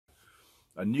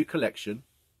a new collection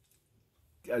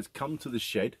has come to the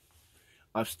shed.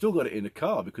 I've still got it in the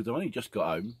car because I've only just got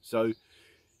home. So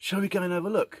shall we go and have a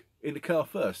look in the car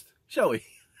first? Shall we?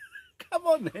 Come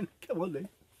on then, come on then.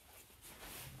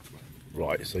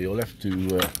 Right, so you'll have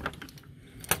to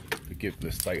forgive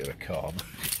the state of the car.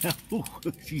 Ooh,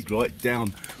 she's right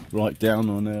down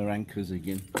on her anchors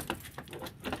again.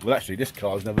 Well, actually, this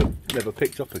car's never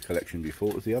picked up a collection before.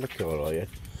 It was the other car I had.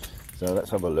 So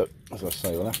let's have a look. As I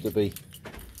say, we'll have to be.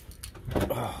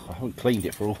 Oh, I haven't cleaned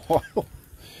it for a while.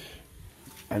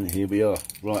 And here we are.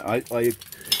 Right, I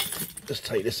just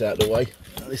take this out of the way.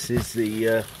 This is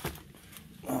the.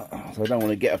 So I don't want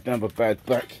to get another bad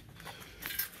back.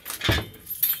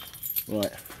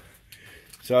 Right.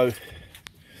 So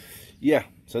yeah.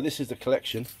 So this is the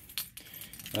collection.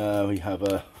 We have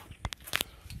a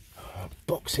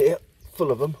box here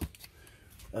full of them.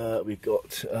 We've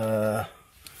got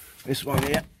this one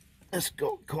here. It's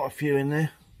got quite a few in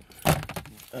there.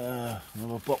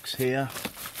 Another box here.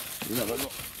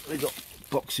 We've got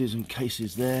boxes and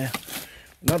cases there.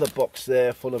 Another box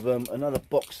there full of them. Another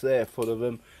box there full of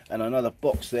them. And another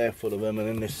box there full of them. And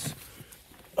then this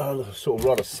sort of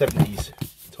rather 70s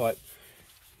type.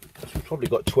 We've probably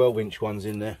got 12-inch ones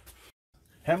in there.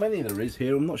 How many there is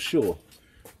here, I'm not sure.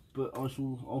 But I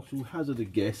shall hazard a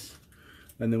guess.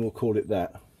 And then we'll call it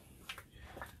that.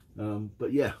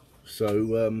 But yeah, so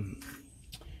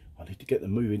I need to get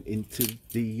them moving into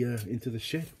the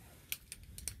shed.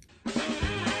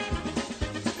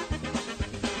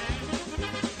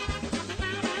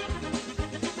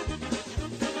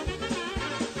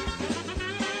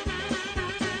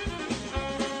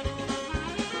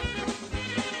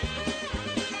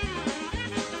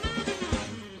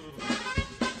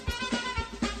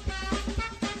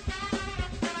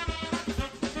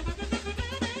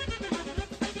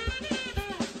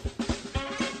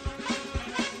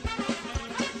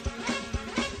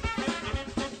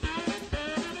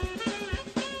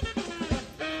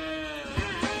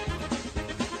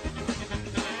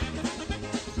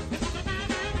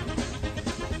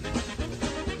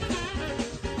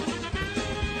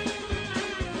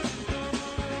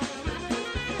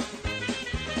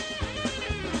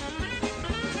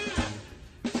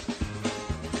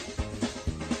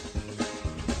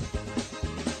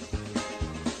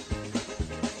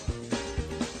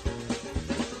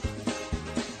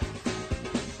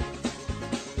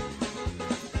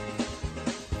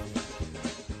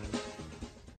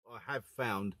 Have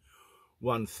found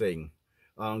one thing.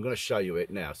 I'm going to show you it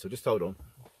now, so just hold on.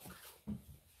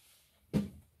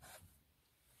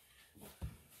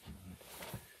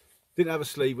 Didn't have a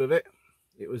sleeve with it.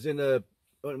 It was in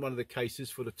one of the cases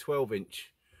for the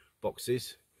 12-inch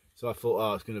boxes, so I thought,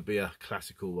 oh, it's going to be a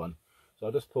classical one. So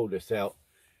I just pulled this out,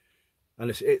 and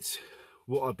it's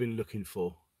what I've been looking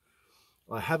for.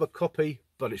 I have a copy,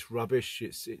 but it's rubbish.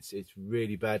 It's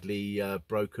really badly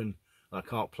broken. I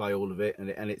can't play all of it, and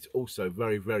it's also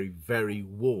very, very, very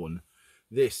worn.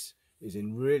 This is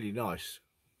in really nice,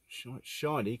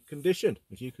 shiny condition,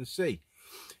 as you can see,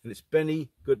 and it's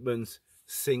Benny Goodman's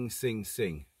Sing Sing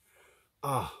Sing.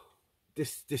 Ah,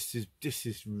 this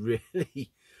is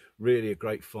really, really a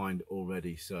great find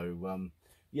already. So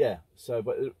yeah. So,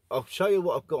 but I'll show you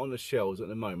what I've got on the shelves at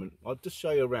the moment. I'll just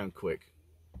show you around quick.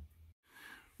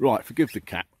 Right, forgive the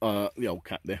cat, the old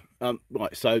cat there.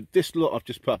 Right, so this lot I've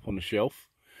just put up on the shelf.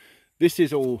 This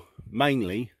is all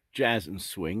mainly jazz and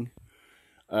swing.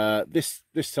 This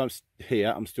time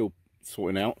here I'm still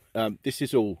sorting out. This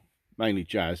is all mainly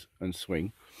jazz and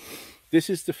swing. This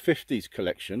is the 50s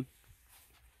collection.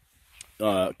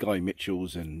 Guy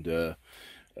Mitchell's and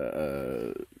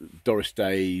Doris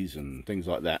Day's and things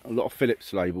like that. A lot of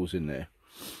Philips labels in there.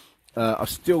 I'm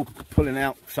still pulling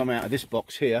out some out of this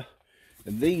box here.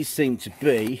 And these seem to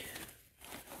be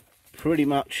pretty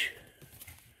much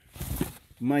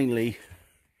mainly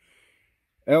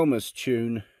Elmer's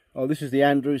tune. Oh, this is the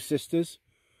Andrews Sisters.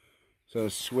 So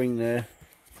a swing there.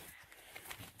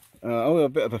 Oh, a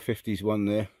bit of a 50s one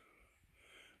there.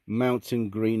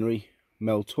 Mountain Greenery,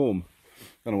 Mel Torme.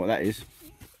 Don't know what that is.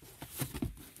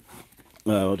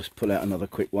 I'll just pull out another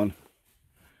quick one.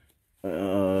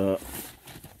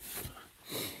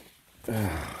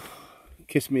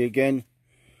 Kiss Me Again.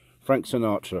 Frank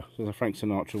Sinatra. There's a Frank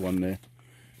Sinatra one there.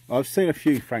 I've seen a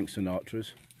few Frank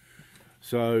Sinatras.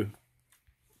 So,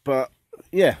 but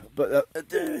yeah, but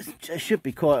there should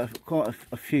be quite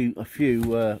a few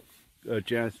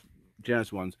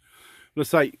jazz ones. Let's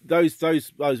say those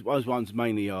ones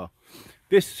mainly are.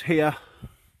 This here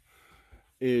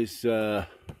is there's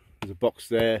a box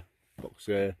there,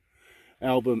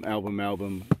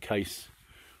 album, case.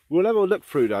 We'll have a look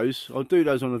through those. I'll do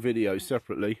those on a video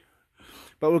separately.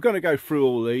 But we're going to go through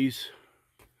all these.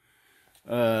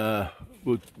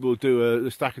 We'll do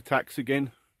the stack attacks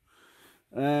again,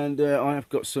 and I have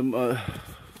got some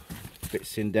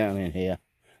bits in down in here.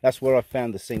 That's where I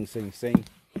found the Sing.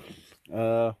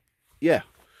 Yeah,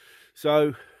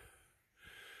 so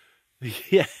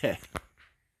yeah,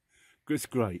 it's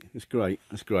great.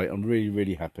 I'm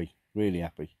really happy,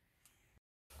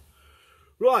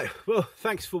 Right, well,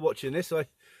 thanks for watching this.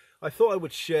 I thought I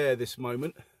would share this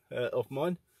moment of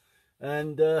mine,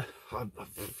 and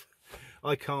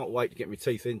I can't wait to get my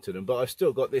teeth into them. But I've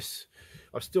still got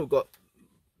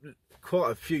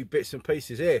quite a few bits and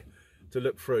pieces here to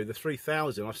look through. The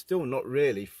 3000, I've still not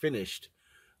really finished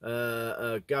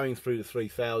going through the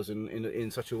 3000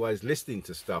 in such a way as listening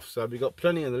to stuff. So we've got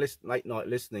plenty of the late night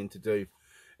listening to do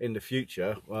in the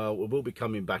future. We will be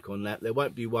coming back on that. There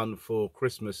won't be one for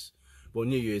Christmas or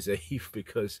New Year's Eve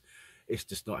because it's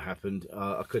just not happened.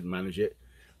 I couldn't manage it.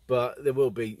 But it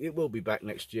will be back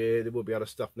next year. There will be other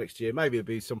stuff next year. Maybe there'll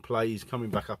be some plays coming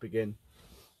back up again.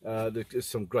 There's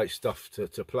some great stuff to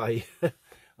play.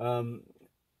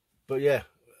 But yeah,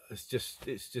 it's just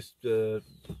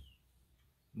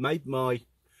made my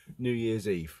New Year's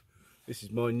Eve. This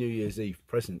is my New Year's Eve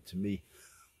present to me.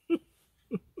 I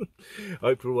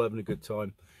hope you're all having a good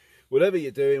time. Whatever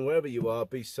you're doing, wherever you are,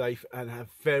 be safe and have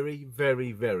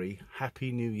very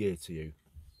happy New Year to you,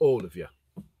 all of you.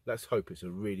 Let's hope it's a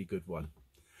really good one.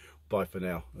 Bye for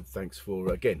now, and thanks for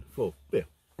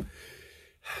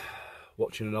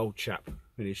watching an old chap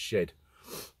in his shed.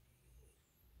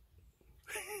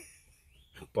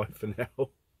 Bye for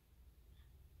now.